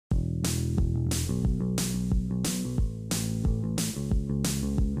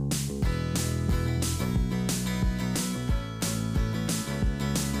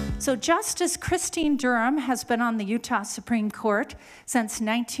So Justice Christine Durham has been on the Utah Supreme Court since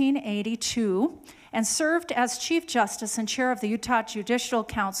 1982 and served as Chief Justice and Chair of the Utah Judicial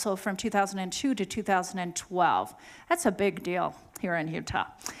Council from 2002 to 2012. That's a big deal here in Utah.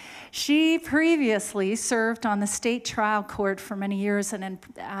 She previously served on the state trial court for many years and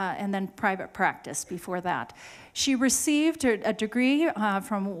then private practice before that. She received a degree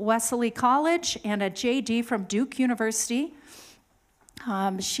from Wesley College and a JD from Duke University.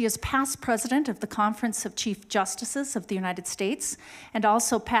 She is past president of the Conference of Chief Justices of the United States and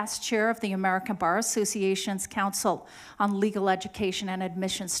also past chair of the American Bar Association's Council on Legal Education and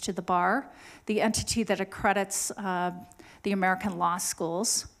Admissions to the Bar, the entity that accredits the American law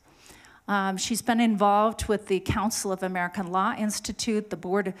schools. She's been involved with the Council of American Law Institute, the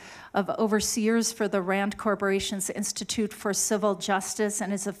Board of Overseers for the Rand Corporation's Institute for Civil Justice,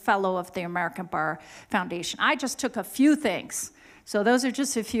 and is a fellow of the American Bar Foundation. I just took a few things. So those are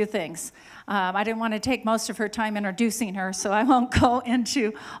just a few things. I didn't want to take most of her time introducing her, so I won't go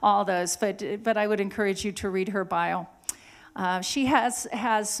into all those, but I would encourage you to read her bio. She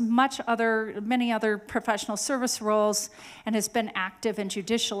has many other professional service roles and has been active in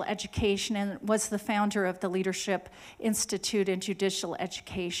judicial education and was the founder of the Leadership Institute in Judicial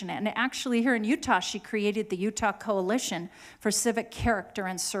Education. And actually here in Utah, she created the Utah Coalition for Civic Character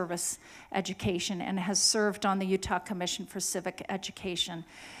and Service Education and has served on the Utah Commission for Civic Education.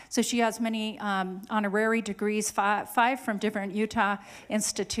 So she has many honorary degrees, five from different Utah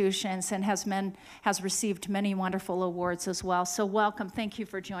institutions, and has received many wonderful awards as well. So welcome. Thank you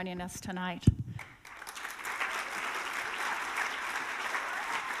for joining us tonight.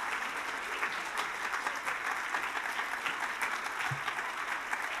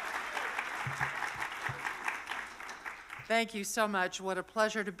 Thank you so much. What a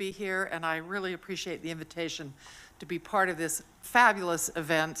pleasure to be here, and I really appreciate the invitation to be part of this fabulous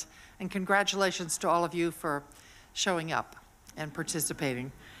event, and congratulations to all of you for showing up and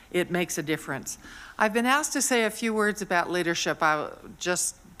participating. It makes a difference. I've been asked to say a few words about leadership. I was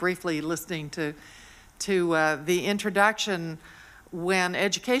just briefly listening to the introduction when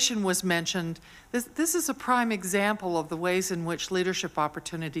education was mentioned. This is a prime example of the ways in which leadership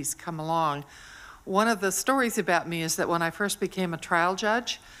opportunities come along. One of the stories about me is that when I first became a trial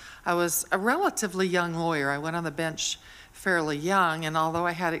judge, I was a relatively young lawyer. I went on the bench fairly young, and although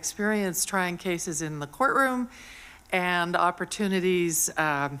I had experience trying cases in the courtroom and opportunities,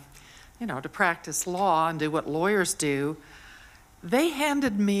 to practice law and do what lawyers do, they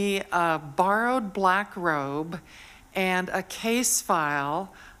handed me a borrowed black robe and a case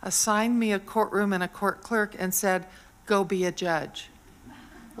file, assigned me a courtroom and a court clerk, and said, "Go be a judge."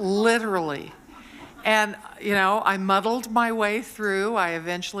 Literally. And, I muddled my way through. I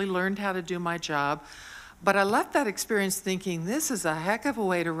eventually learned how to do my job. But I left that experience thinking, this is a heck of a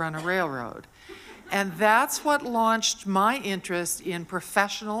way to run a railroad. And that's what launched my interest in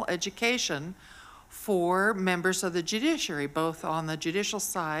professional education for members of the judiciary, both on the judicial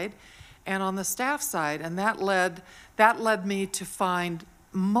side and on the staff side. And that led me to find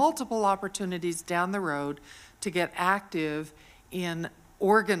multiple opportunities down the road to get active in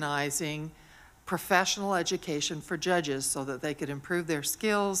organizing professional education for judges so that they could improve their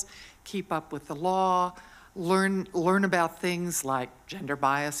skills, keep up with the law, learn about things like gender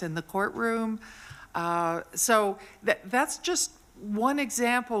bias in the courtroom. So that's just one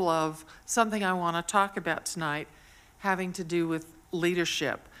example of something I want to talk about tonight, having to do with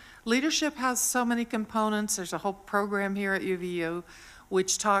leadership. Leadership has so many components. There's a whole program here at UVU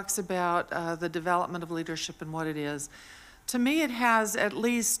which talks about the development of leadership and what it is. To me, it has at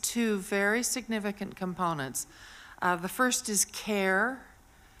least two very significant components. The first is care,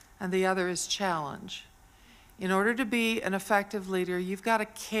 and the other is challenge. In order to be an effective leader, you've got to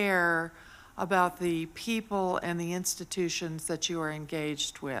care about the people and the institutions that you are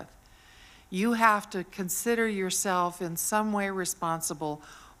engaged with. You have to consider yourself in some way responsible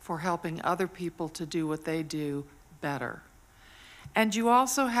for helping other people to do what they do better. And you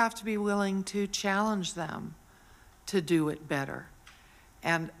also have to be willing to challenge them to do it better.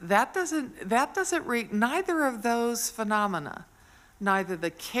 And neither of those phenomena, neither the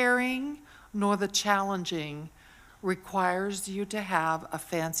caring nor the challenging, requires you to have a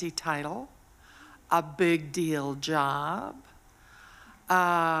fancy title, a big deal job,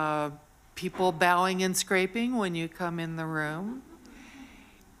 people bowing and scraping when you come in the room.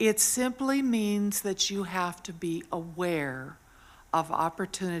 It simply means that you have to be aware of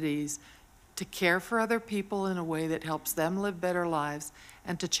opportunities to care for other people in a way that helps them live better lives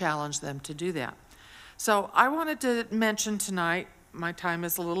and to challenge them to do that. So I wanted to mention tonight, my time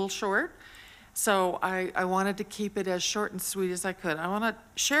is a little short, So I wanted to keep it as short and sweet as I could. I want to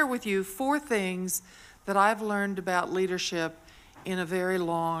share with you 4 things that I've learned about leadership in a very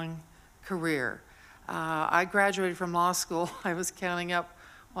long career. I graduated from law school, I was counting up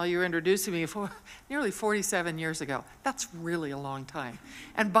while you were introducing me, nearly 47 years ago. That's really a long time.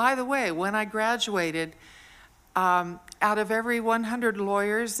 And by the way, when I graduated, out of every 100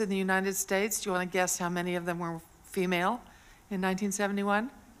 lawyers in the United States, do you want to guess how many of them were female in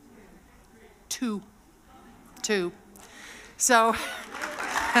 1971? 2. So,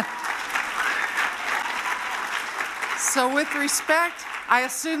 so with respect, I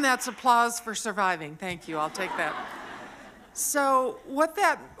assume that's applause for surviving. Thank you, I'll take that. So what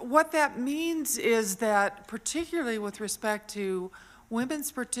that means is that, particularly with respect to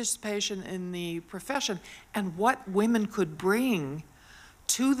women's participation in the profession and what women could bring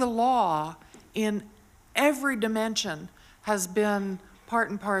to the law in every dimension, has been part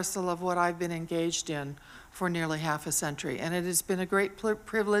and parcel of what I've been engaged in for nearly half a century. And it has been a great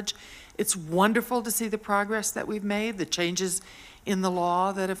privilege. It's wonderful to see the progress that we've made, the changes in the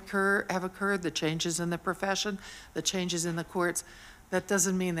law that have occurred, the changes in the profession, the changes in the courts. That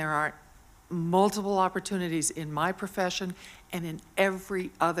doesn't mean there aren't multiple opportunities in my profession and in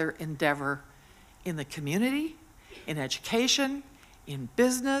every other endeavor in the community, in education, in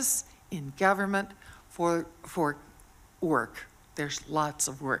business, in government, for work. There's lots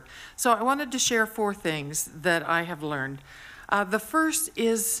of work. So I wanted to share 4 things that I have learned. The first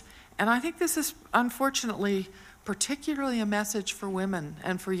is, and I think this is unfortunately particularly a message for women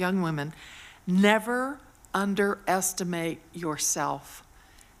and for young women, never underestimate yourself.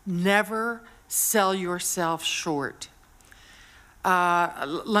 Never sell yourself short.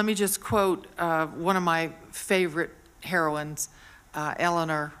 Let me just quote one of my favorite heroines,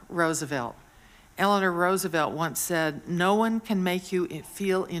 Eleanor Roosevelt. Eleanor Roosevelt once said, "No one can make you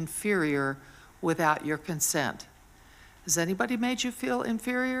feel inferior without your consent." Has anybody made you feel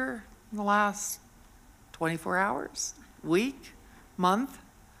inferior in the last 24 hours, week, month?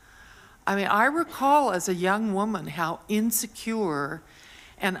 I mean, I recall as a young woman how insecure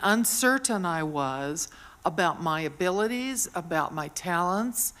and uncertain I was about my abilities, about my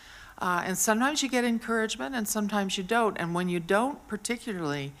talents. And sometimes you get encouragement and sometimes you don't. And when you don't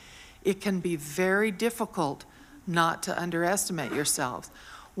particularly, it can be very difficult not to underestimate yourselves.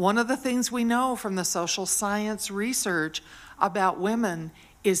 One of the things we know from the social science research about women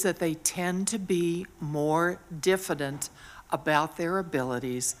is that they tend to be more diffident about their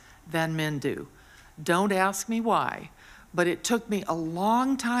abilities than men do. Don't ask me why, but it took me a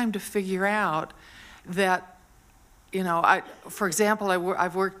long time to figure out that, you know, for example,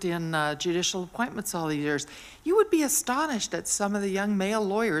 I've worked in judicial appointments all these years. You would be astonished at some of the young male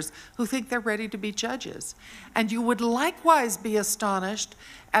lawyers who think they're ready to be judges. And you would likewise be astonished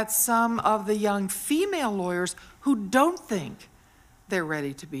at some of the young female lawyers who don't think they're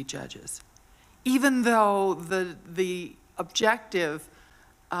ready to be judges, even though the objective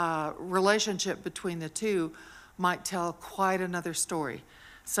relationship between the two might tell quite another story.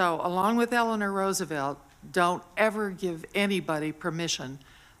 So along with Eleanor Roosevelt, don't ever give anybody permission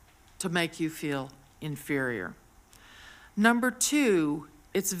to make you feel inferior. Number 2,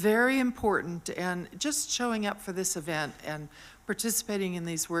 it's very important, and just showing up for this event and participating in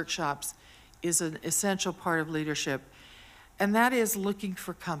these workshops is an essential part of leadership, and that is looking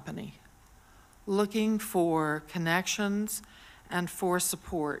for company, looking for connections and for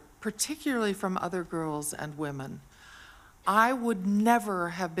support, particularly from other girls and women. I would never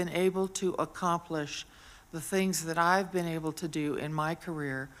have been able to accomplish the things that I've been able to do in my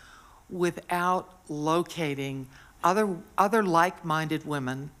career without locating other like-minded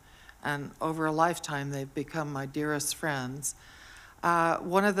women, and over a lifetime they've become my dearest friends.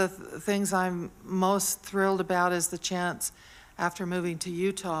 One of the things I'm most thrilled about is the chance, after moving to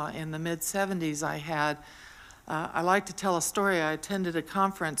Utah in the mid-70s, I like to tell a story. I attended a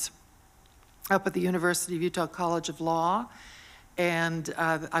conference up at the University of Utah College of Law, and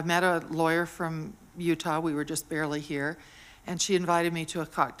I met a lawyer from Utah. We were just barely here, and she invited me to a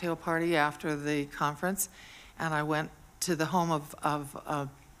cocktail party after the conference, and I went to the home of a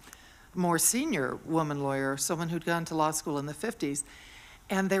more senior woman lawyer, someone who'd gone to law school in the 50s,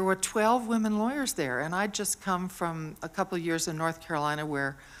 and there were 12 women lawyers there, and I'd just come from a couple of years in North Carolina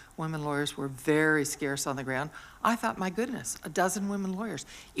where women lawyers were very scarce on the ground. I thought, my goodness, a dozen women lawyers.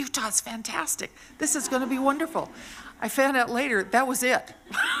 Utah's fantastic. This is going to be wonderful. I found out later that was it.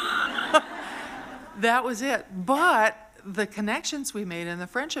 That was it. But the connections we made and the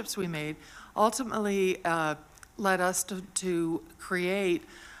friendships we made ultimately led us to create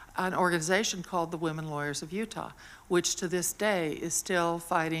an organization called the Women Lawyers of Utah, which to this day is still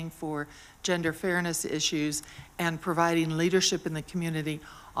fighting for gender fairness issues and providing leadership in the community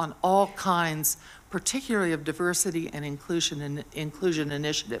on all kinds, particularly of diversity and inclusion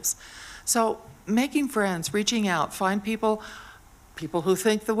initiatives. So making friends, reaching out, find people who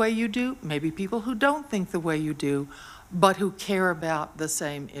think the way you do, maybe people who don't think the way you do, but who care about the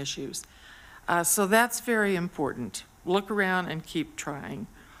same issues. So that's very important. Look around and keep trying.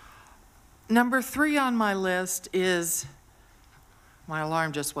 Number 3 on my list is, my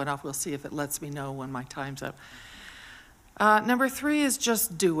alarm just went off. We'll see if it lets me know when my time's up. Number 3 is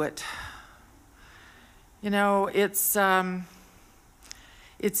just do it. You know, it's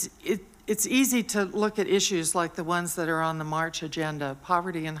easy to look at issues like the ones that are on the March agenda,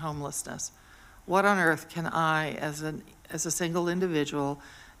 poverty and homelessness. What on earth can I, as a single individual,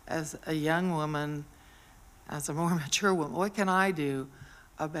 as a young woman, as a more mature woman, what can I do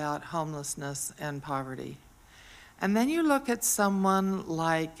about homelessness and poverty? And then you look at someone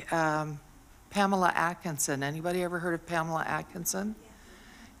like Pamela Atkinson. Anybody ever heard of Pamela Atkinson?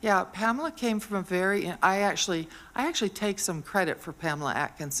 Yeah, Pamela came from a very, I actually take some credit for Pamela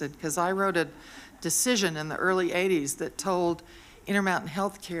Atkinson because I wrote a decision in the early 80s that told Intermountain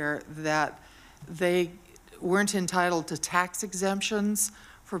Healthcare that they weren't entitled to tax exemptions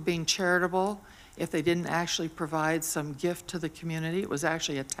for being charitable if they didn't actually provide some gift to the community. It was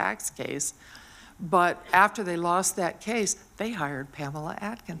actually a tax case. But after they lost that case, they hired Pamela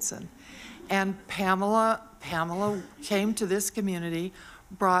Atkinson. And Pamela came to this community,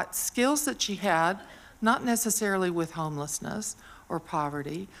 brought skills that she had, not necessarily with homelessness or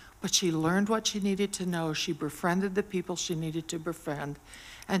poverty, but she learned what she needed to know. She befriended the people she needed to befriend,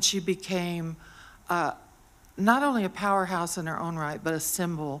 and she became not only a powerhouse in her own right, but a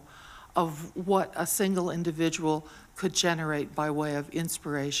symbol of what a single individual could generate by way of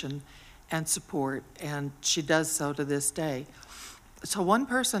inspiration and support, and she does so to this day. So one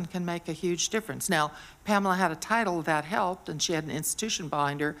person can make a huge difference. Now, Pamela had a title that helped, and she had an institution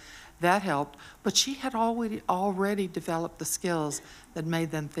behind her that helped, but she had already developed the skills that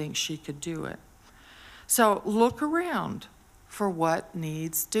made them think she could do it. So look around for what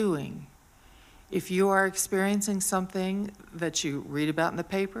needs doing. If you are experiencing something that you read about in the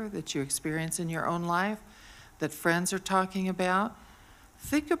paper, that you experience in your own life, that friends are talking about,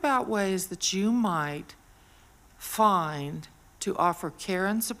 think about ways that you might find to offer care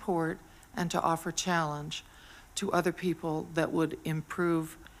and support and to offer challenge to other people that would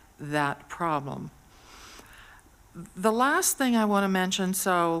improve that problem. The last thing I want to mention,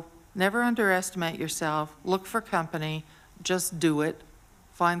 so never underestimate yourself, look for company, just do it,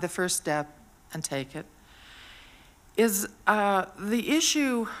 find the first step and take it, is the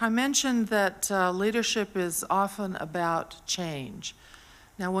issue. I mentioned that leadership is often about change.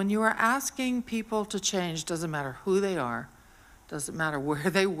 Now, when you are asking people to change, doesn't matter who they are, doesn't matter where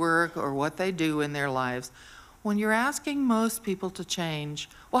they work or what they do in their lives, when you're asking most people to change,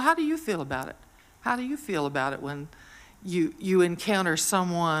 well, how do you feel about it? How do you feel about it when you encounter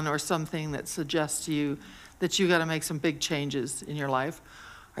someone or something that suggests to you that you got to make some big changes in your life?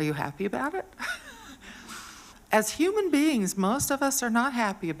 Are you happy about it? As human beings, most of us are not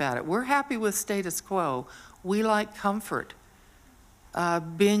happy about it. We're happy with status quo. We like comfort.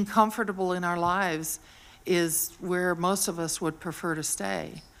 Being comfortable in our lives is where most of us would prefer to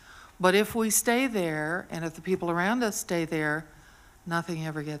stay. But if we stay there, and if the people around us stay there, nothing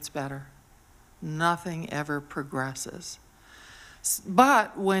ever gets better. Nothing ever progresses.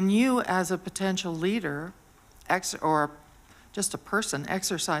 But when you, as a potential leader, or just a person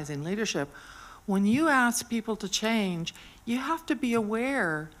exercising leadership, when you ask people to change, you have to be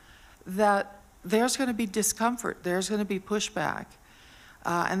aware that there's going to be discomfort, there's going to be pushback.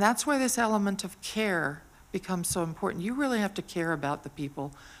 And that's where this element of care becomes so important. You really have to care about the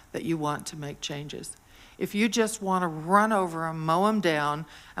people that you want to make changes. If you just want to run over them, mow them down,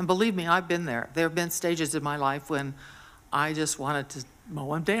 and believe me, I've been there. There have been stages in my life when I just wanted to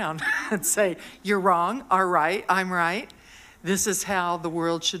mow them down and say, you're wrong, I'm right. This is how the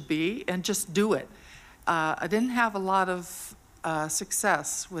world should be, and just do it. I didn't have a lot of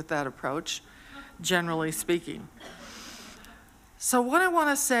success with that approach, generally speaking. So what I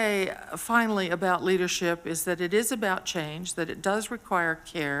want to say finally about leadership is that it is about change, that it does require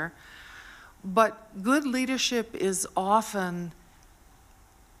care, but good leadership is often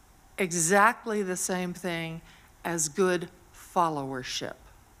exactly the same thing as good followership,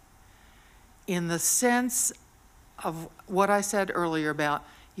 in the sense of what I said earlier about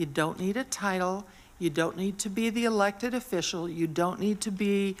you don't need a title, you don't need to be the elected official, you don't need to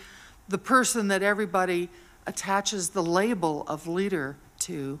be the person that everybody attaches the label of leader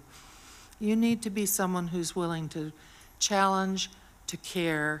to. You need to be someone who's willing to challenge, to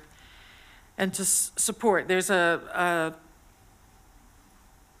care, and to support. There's a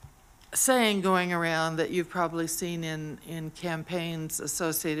saying going around that you've probably seen in campaigns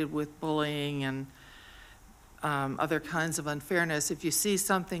associated with bullying and other kinds of unfairness. If you see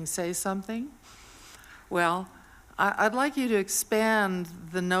something, say something. Well, I'd like you to expand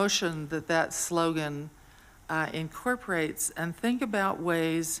the notion that that slogan incorporates and think about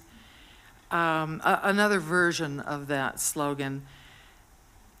ways, another version of that slogan.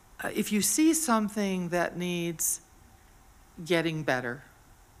 If you see something that needs getting better,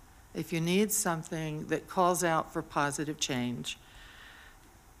 if you need something that calls out for positive change,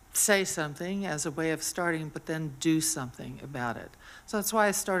 say something as a way of starting, but then do something about it. So that's why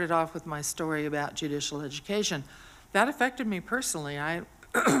I started off with my story about judicial education. That affected me personally. I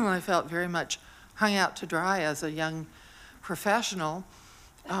felt very much hung out to dry as a young professional,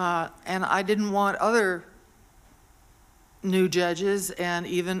 and I didn't want other new judges and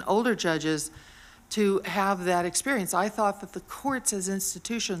even older judges to have that experience. I thought that the courts as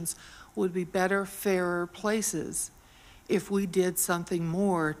institutions would be better, fairer places if we did something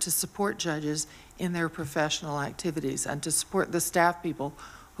more to support judges in their professional activities and to support the staff people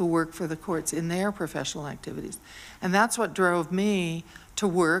who work for the courts in their professional activities. And that's what drove me to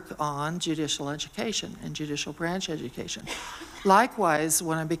work on judicial education and judicial branch education. Likewise,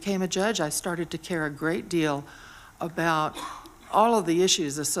 when I became a judge, I started to care a great deal about all of the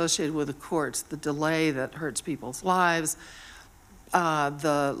issues associated with the courts, the delay that hurts people's lives,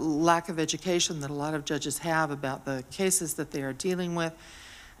 the lack of education that a lot of judges have about the cases that they are dealing with.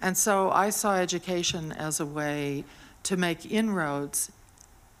 And so I saw education as a way to make inroads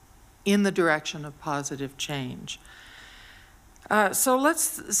in the direction of positive change. So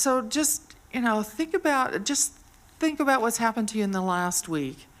just, think about what's happened to you in the last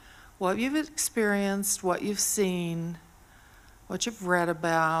week, what you've experienced, what you've seen, what you've read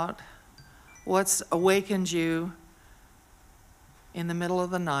about, what's awakened you in the middle of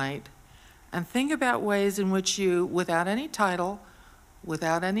the night, and think about ways in which you, without any title,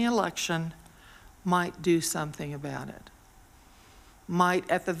 without any election, might do something about it. Might,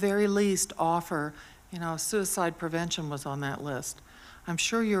 at the very least, offer, suicide prevention was on that list. I'm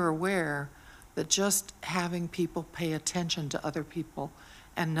sure you're aware that just having people pay attention to other people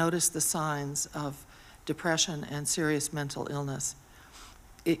and notice the signs of depression and serious mental illness,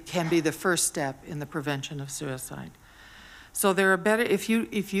 it can be the first step in the prevention of suicide. So there are better, if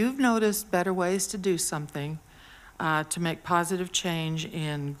you've noticed better ways to do something to make positive change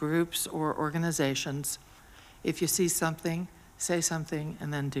in groups or organizations, if you see something, say something,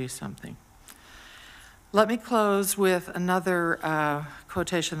 and then do something. Let me close with another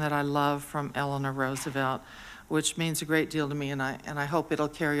quotation that I love from Eleanor Roosevelt, which means a great deal to me, and I hope it'll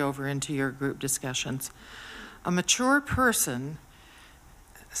carry over into your group discussions. A mature person,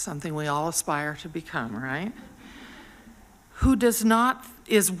 something we all aspire to become, right? A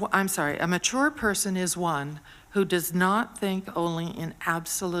mature person is one who does not think only in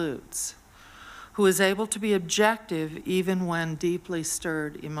absolutes, who is able to be objective even when deeply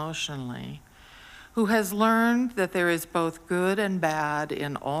stirred emotionally, who has learned that there is both good and bad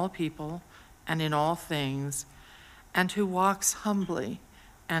in all people and in all things, and who walks humbly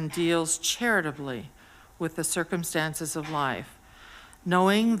and deals charitably with the circumstances of life,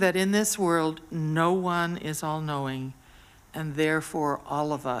 knowing that in this world no one is all-knowing, and therefore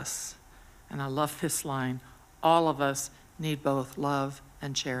all of us, and I love this line, all of us need both love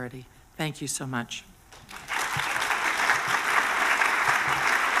and charity. Thank you so much.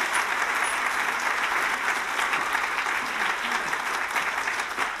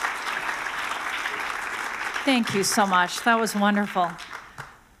 Thank you so much. That was wonderful.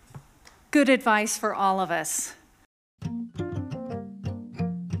 Good advice for all of us.